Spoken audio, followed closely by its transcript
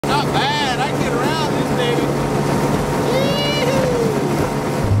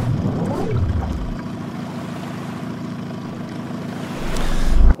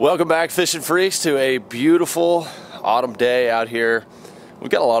Welcome back, fishing freaks, to a beautiful autumn day out here.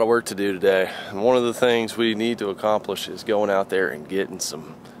 We've got a lot of work to do today, and one of the things we need to accomplish is going out there and getting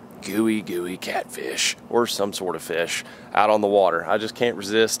some gooey catfish or some sort of fish out on the water. I just can't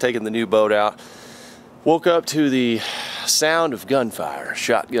resist taking the new boat out. Woke up to the sound of gunfire,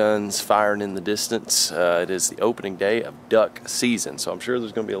 shotguns firing in the distance. It is the opening day of duck season, so I'm sure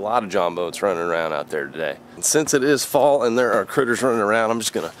there's going to be a lot of john boats running around out there today. And since it is fall and there are critters running around, I'm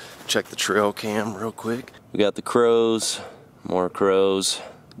just going to check the trail cam real quick. We got the crows, more crows,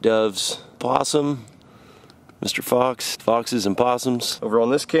 doves, possum, Mr. Fox, foxes and possums. Over on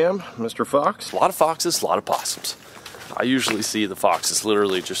this cam, Mr. Fox. A lot of foxes, a lot of possums. I usually see the foxes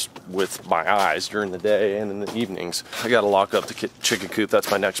literally just with my eyes during the day and in the evenings. I gotta lock up the chicken coop. That's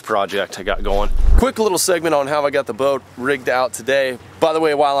my next project I got going. Quick little segment on how I got the boat rigged out today. By the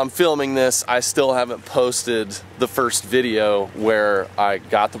way, while I'm filming this, I still haven't posted the first video where I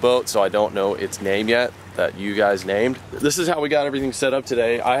got the boat, so I don't know its name yet that you guys named. This is how we got everything set up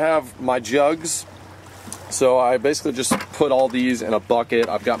today. I have my jugs, so I basically just put all these in a bucket.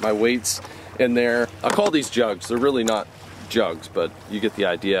 I've got my weights in there. I call these jugs. They're really not jugs, but you get the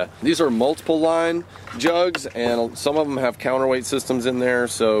idea. These are multiple line jugs, and some of them have counterweight systems in there,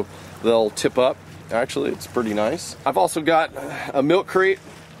 so they'll tip up. Actually, it's pretty nice. I've also got a milk crate.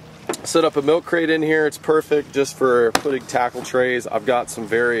 Set up a milk crate in here. It's perfect just for putting tackle trays. I've got some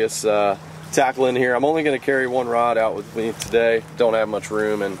various tackle in here. I'm only going to carry one rod out with me today. Don't have much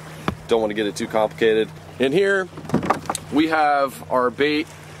room and don't want to get it too complicated. In here, we have our bait.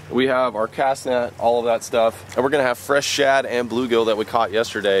 We have our cast net, all of that stuff. And we're gonna have fresh shad and bluegill that we caught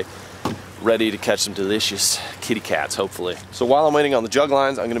yesterday, ready to catch some delicious kitty cats, hopefully. So while I'm waiting on the jug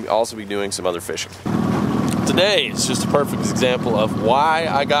lines, I'm gonna also be doing some other fishing. Today is just a perfect example of why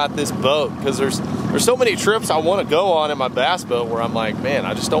I got this boat, because there's so many trips I wanna go on in my bass boat where I'm like, man,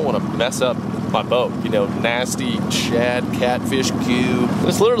 I just don't wanna mess up my boat. You know, nasty shad, catfish, cue.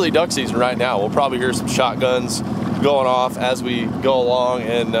 It's literally duck season right now. We'll probably hear some shotguns going off as we go along,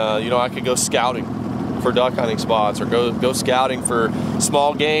 and you know, I could go scouting for duck hunting spots, or go scouting for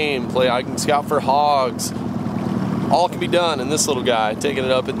small game. I can scout for hogs. All can be done in this little guy, taking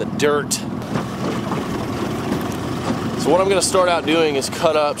it up in the dirt. So what I'm going to start out doing is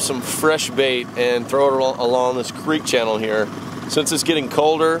cut up some fresh bait and throw it along this creek channel here. Since it's getting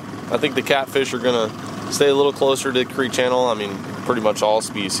colder, I think the catfish are going to stay a little closer to the creek channel. I mean, pretty much all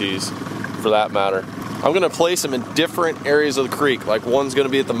species for that matter. I'm gonna place them in different areas of the creek. Like, one's gonna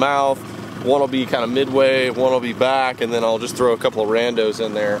be at the mouth, one will be kind of midway, one will be back, and then I'll just throw a couple of randos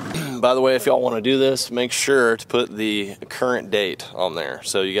in there. By the way, if y'all wanna do this, make sure to put the current date on there.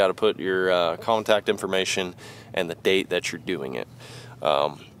 So you gotta put your contact information and the date that you're doing it.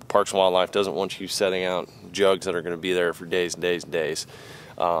 Parks and Wildlife doesn't want you setting out jugs that are gonna be there for days and days and days.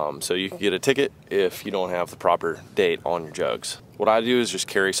 So you can get a ticket if you don't have the proper date on your jugs. What I do is just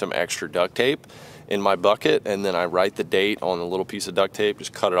carry some extra duct tape in my bucket, and then I write the date on a little piece of duct tape,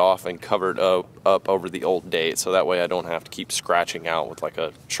 just cut it off and cover it up over the old date, so that way I don't have to keep scratching out with like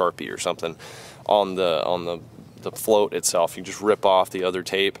a Sharpie or something on the float itself. You just rip off the other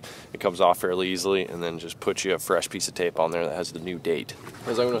tape, it comes off fairly easily, and then just put you a fresh piece of tape on there that has the new date.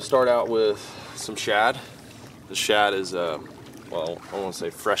 As I'm going to start out with some shad. The shad is well, I don't want to say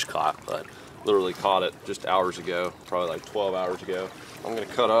fresh caught, but literally caught it just hours ago, probably like 12 hours ago. I'm going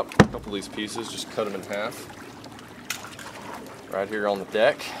to cut up a couple of these pieces, just cut them in half right here on the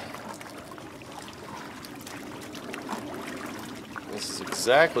deck. This is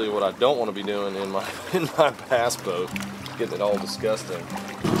exactly what I don't want to be doing in my bass boat, getting it all disgusting.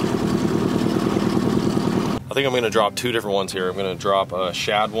 I think I'm going to drop two different ones here. I'm going to drop a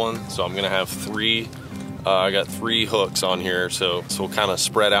shad one, so I'm going to have three. I got 3 hooks on here, so we'll kind of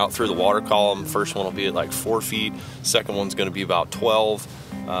spread out through the water column. First one will be at like 4 feet. Second one's going to be about 12.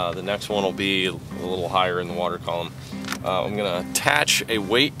 The next one will be a little higher in the water column. I'm going to attach a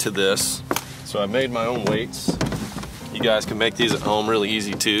weight to this. So I made my own weights. You guys can make these at home really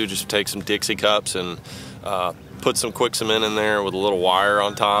easy too. Just take some Dixie cups and put some quick cement in there with a little wire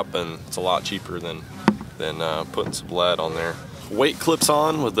on top, and it's a lot cheaper than putting some lead on there. Weight clips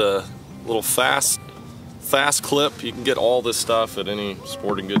on with a little fast clip. You can get all this stuff at any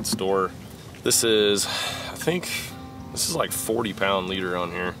sporting goods store. This is, I think this is like 40-pound leader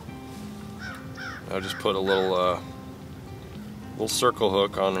on here. I just put a little circle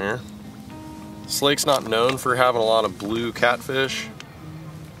hook on here. This lake's not known for having a lot of blue catfish,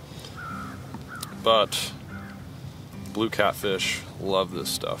 but blue catfish love this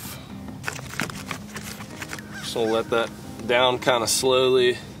stuff. Just gonna let that down kind of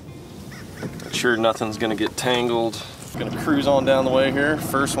slowly. Make sure nothing's gonna get tangled. Gonna cruise on down the way here.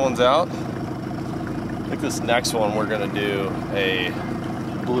 First one's out. I think this next one we're gonna do a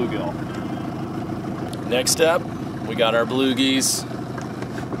bluegill. Next up, we got our bluegies.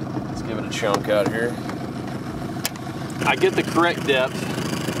 Let's give it a chunk out here. I get the correct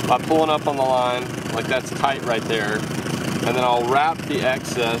depth by pulling up on the line, like that's tight right there. And then I'll wrap the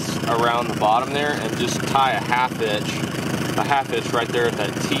excess around the bottom there and just tie a half hitch right there at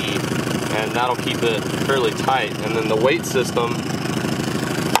that T, and that'll keep it fairly tight. And then the weight system,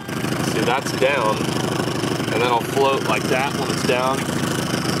 see that's down, and then I'll float like that when it's down.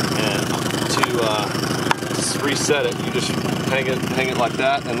 And to just reset it, you just hang it like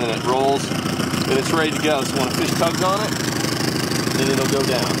that, and then it rolls, and it's ready to go. So when a fish tugs on it, then it'll go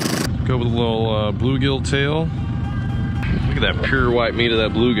down. Go with a little bluegill tail. Look at that pure white meat of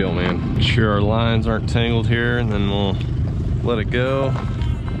that bluegill, man. Make sure our lines aren't tangled here, and then we'll let it go.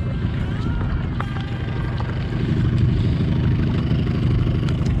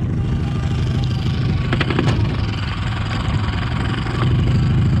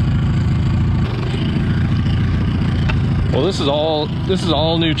 Well, this is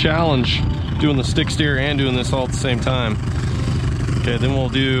all new challenge, doing the stick steer and doing this all at the same time. Okay, then we'll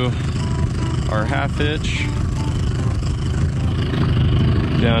do our half hitch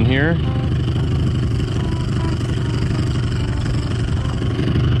down here.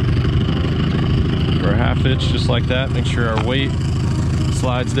 For our half hitch, just like that. Make sure our weight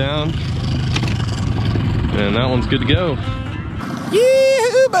slides down. And that one's good to go.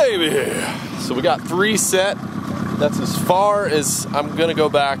 Yeah, baby! So we got 3 set. That's as far as I'm gonna go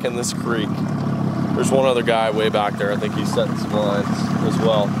back in this creek. There's one other guy way back there. I think he's setting some lines as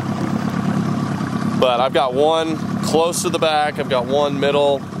well. But I've got one close to the back, I've got one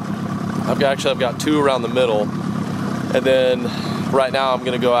middle, I've got 2 around the middle, and then right now I'm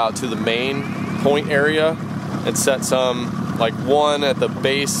gonna go out to the main point area and set some, like one at the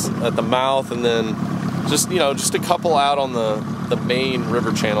base, at the mouth, and then just, you know, just a couple out on the main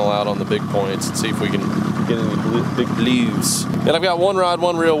river channel out on the big points, and see if we can get any big blues. And I've got one rod,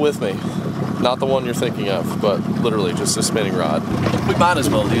 one reel with me. Not the one you're thinking of, but literally just a spinning rod. We might as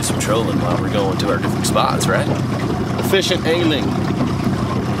well do some trolling while we're going to our different spots, right? Efficient angling.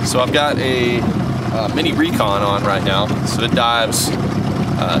 So I've got a mini recon on right now. So it dives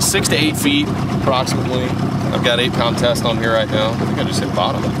 6 to 8 feet approximately. I've got 8-pound test on here right now. I think I just hit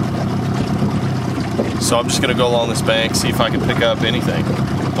bottom. So I'm just gonna go along this bank, see if I can pick up anything.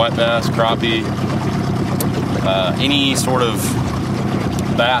 White bass, crappie, any sort of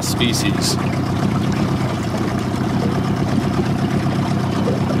bass species.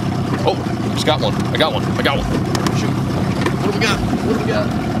 Oh, just got one. I got one. Shoot. What do we got?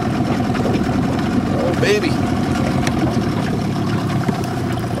 Oh, baby.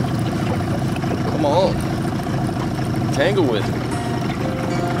 Come on. Tangle with it.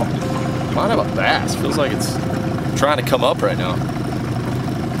 Might have a bass. Feels like it's trying to come up right now.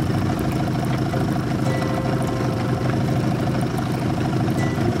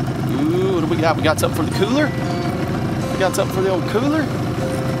 Ooh, what do we got? We got something for the cooler? We got something for the old cooler?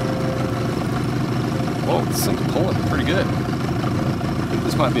 Whoa, this thing's pulling pretty good. I think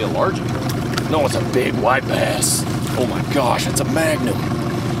this might be a largie. No, it's a big white bass. Oh my gosh, it's a magnum.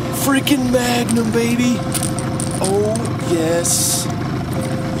 Freaking magnum, baby. Oh, yes.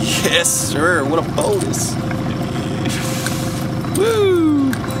 Yes, sir. What a bonus.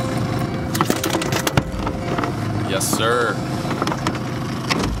 Woo! Yes, sir.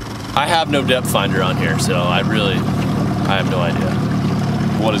 I have no depth finder on here, so I have no idea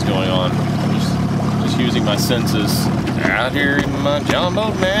what is going on. I'm just using my senses. Out here in my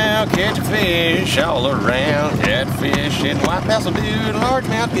jumbo now, catching fish all around. Catfish and white bass will do,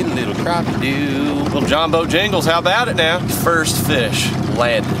 largemouth get a little crappie do. Little John boat jingles, how about it now? First fish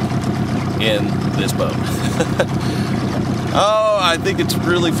landed in this boat. Oh, I think it's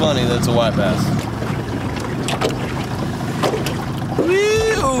really funny that it's a white bass.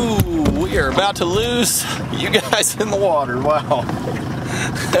 Woo! We are about to lose you guys in the water. Wow.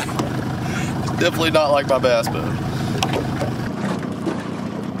 Definitely not like my bass boat.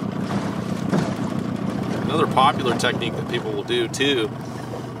 Another popular technique that people will do too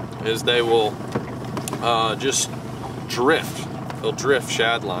is they will just drift. They'll drift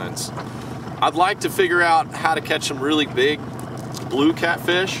shad lines. I'd like to figure out how to catch some really big blue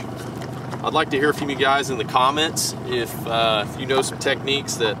catfish. I'd like to hear from you guys in the comments if you know some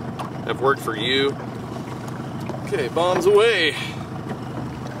techniques that have worked for you. Okay, bombs away.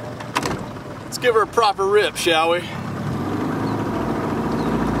 Let's give her a proper rip, shall we? Feel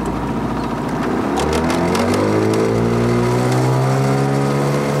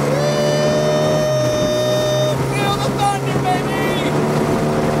the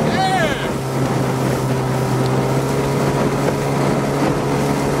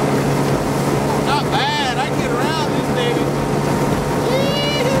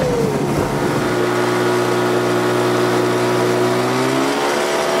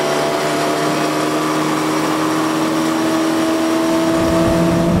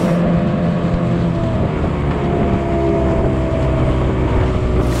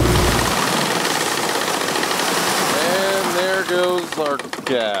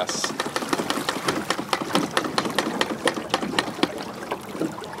bass.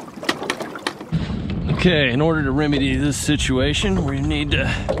 Okay, in order to remedy this situation, we need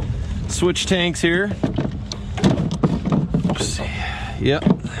to switch tanks here. Let's see. Yep,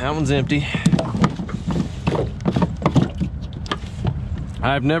 that one's empty.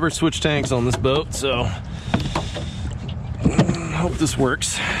 I've never switched tanks on this boat, so hope this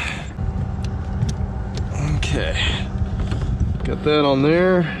works. Okay, got that on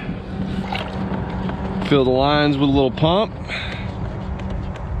there. Fill the lines with a little pump.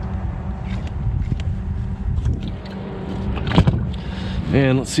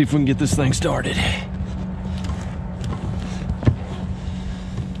 And let's see if we can get this thing started.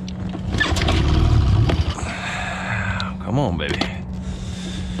 Come on, baby.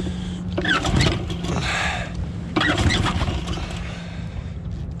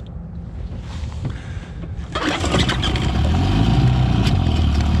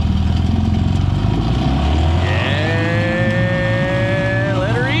 Yeah,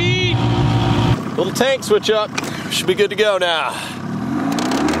 let her eat. Little tank switch up. Should be good to go now.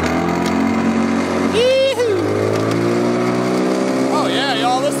 Oh yeah,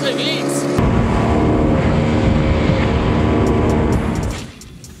 y'all, this thing eats.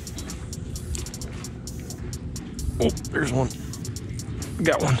 Oh, there's one. We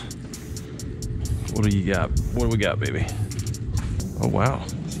got one. What do you got? What do we got, baby? Oh wow,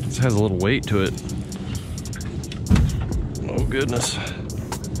 this has a little weight to it. Oh goodness.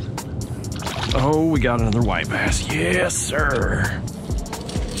 Oh, we got another white bass. Yes, sir.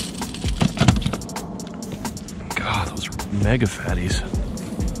 God, those are mega fatties.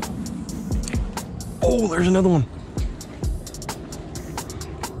 Oh, there's another one.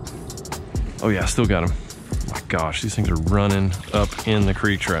 Oh yeah, still got him. Oh my gosh, these things are running up in the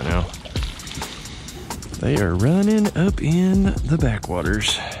creeks right now. They are running up in the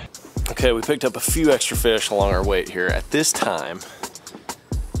backwaters. Okay, we picked up a few extra fish along our way here. At this time,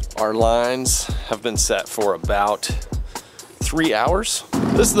 our lines have been set for about 3 hours.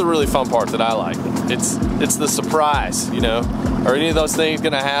 This is the really fun part that I like. It's the surprise, you know. Are any of those things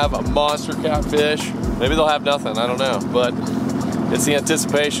gonna have a monster catfish? Maybe they'll have nothing, I don't know. But it's the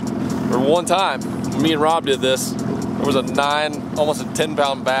anticipation. Or one time, me and Rob did this, there was a almost a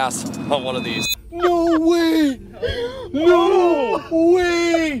 10-pound bass on one of these. No way! No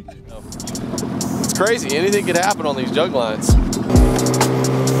way! It's crazy, anything could happen on these jug lines.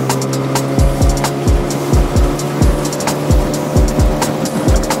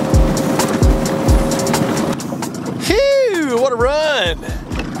 What a run!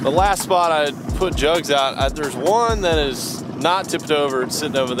 The last spot I put jugs out, there's one that is not tipped over, it's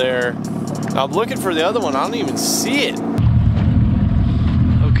sitting over there. I'm looking for the other one, I don't even see it.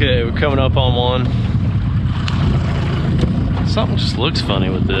 Okay, we're coming up on one. Something just looks funny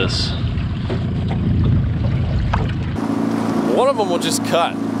with this. One of them will just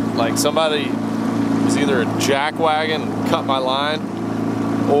cut. Like somebody was either a jack wagon and cut my line,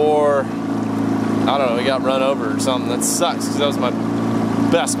 or I don't know, he got run over or something. That sucks because that was my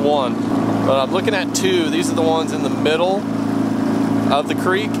best one. But I'm looking at two. These are the ones in the middle of the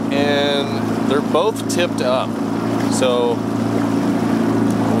creek, and they're both tipped up. So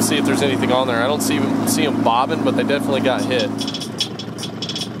we'll see if there's anything on there. I don't see them bobbing, but they definitely got hit.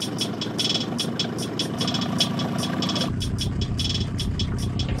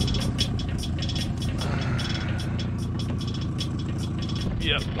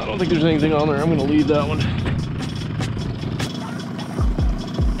 Yep, I don't think there's anything on there. I'm gonna leave that one.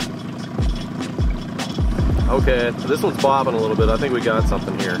 Okay, this one's bobbing a little bit. I think we got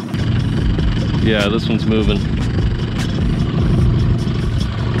something here. Yeah, this one's moving.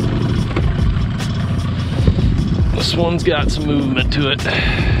 This one's got some movement to it.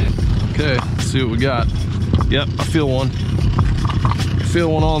 Okay, let's see what we got. Yep, I feel one. I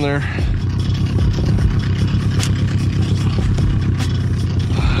feel one on there.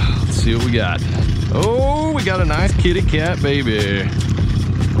 See what we got. Oh, we got a nice kitty cat baby.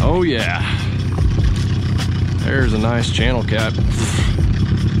 Oh yeah. There's a nice channel cat.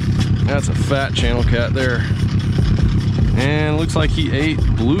 That's a fat channel cat there. And looks like he ate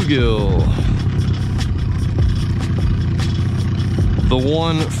bluegill. The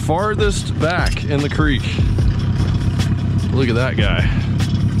one farthest back in the creek. Look at that guy.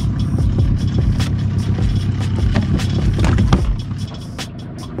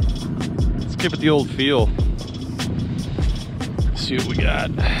 Give it the old feel. See what we got.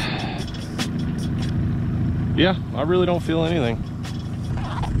 Yeah, I really don't feel anything.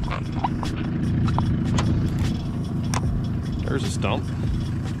 There's a stump.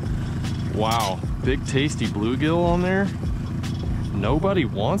 Wow, big tasty bluegill on there. Nobody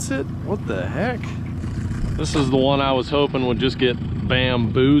wants it? What the heck? This is the one I was hoping would just get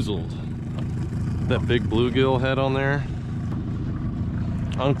bamboozled. That big bluegill head on there.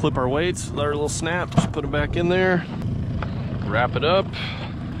 Unclip our weights, let our little snap, just put it back in there, wrap it up,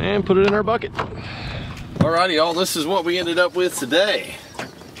 and put it in our bucket. Alrighty, y'all, this is what we ended up with today.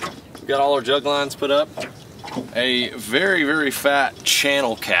 We got all our jug lines put up. A very, very fat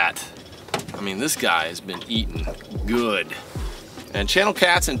channel cat. I mean, this guy has been eating good. And channel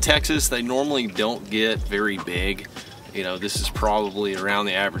cats in Texas, they normally don't get very big. You know, this is probably around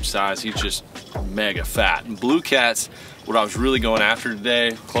the average size. He's just mega fat. And blue cats, what I was really going after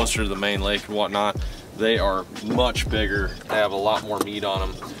today, closer to the main lake and whatnot, they are much bigger. They have a lot more meat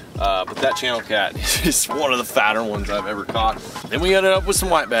on them. But that channel cat is one of the fatter ones I've ever caught. Then we ended up with some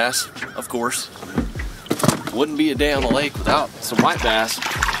white bass, of course. Wouldn't be a day on the lake without some white bass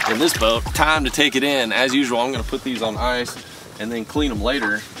in this boat. Time to take it in. As usual, I'm gonna put these on ice and then clean them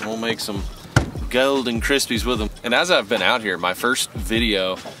later, and we'll make some golden crispies with them. And as I've been out here, my first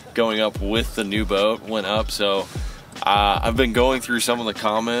video going up with the new boat went up, so I've been going through some of the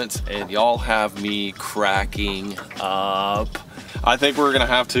comments and y'all have me cracking up. I think we're gonna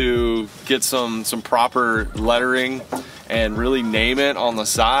have to get some proper lettering and really name it on the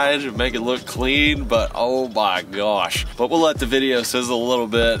side, make it look clean, but oh my gosh. But we'll let the video sizzle a little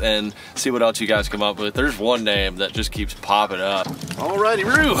bit and see what else you guys come up with. There's one name that just keeps popping up. Alrighty,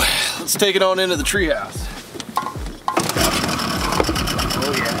 Roo, let's take it on into the treehouse.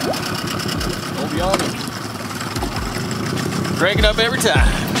 Oh yeah, don't be on me. Crank it up every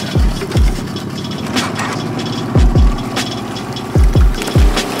time.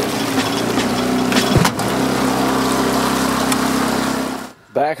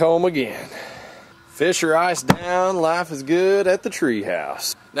 Back home again. Fish are iced down, life is good at the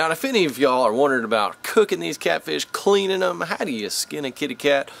treehouse. Now, if any of y'all are wondering about cooking these catfish, cleaning them, how do you skin a kitty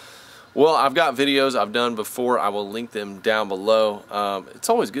cat? Well, I've got videos I've done before. I will link them down below. It's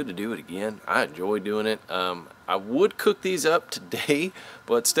always good to do it again. I enjoy doing it. I would cook these up today,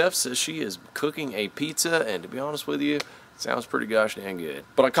 but Steph says she is cooking a pizza, and to be honest with you, sounds pretty gosh dang good.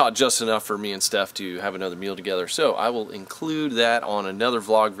 But I caught just enough for me and Steph to have another meal together. So I will include that on another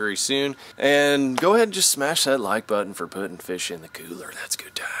vlog very soon. And go ahead and just smash that like button for putting fish in the cooler. That's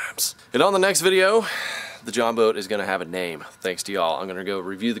good times. And on the next video, the John boat is gonna have a name. Thanks to y'all. I'm gonna go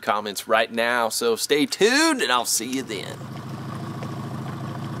review the comments right now. So stay tuned and I'll see you then.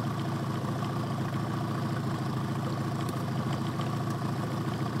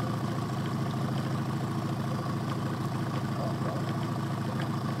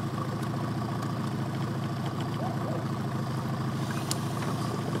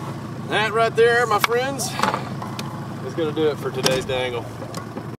 That right there, my friends, is gonna do it for today's dangle.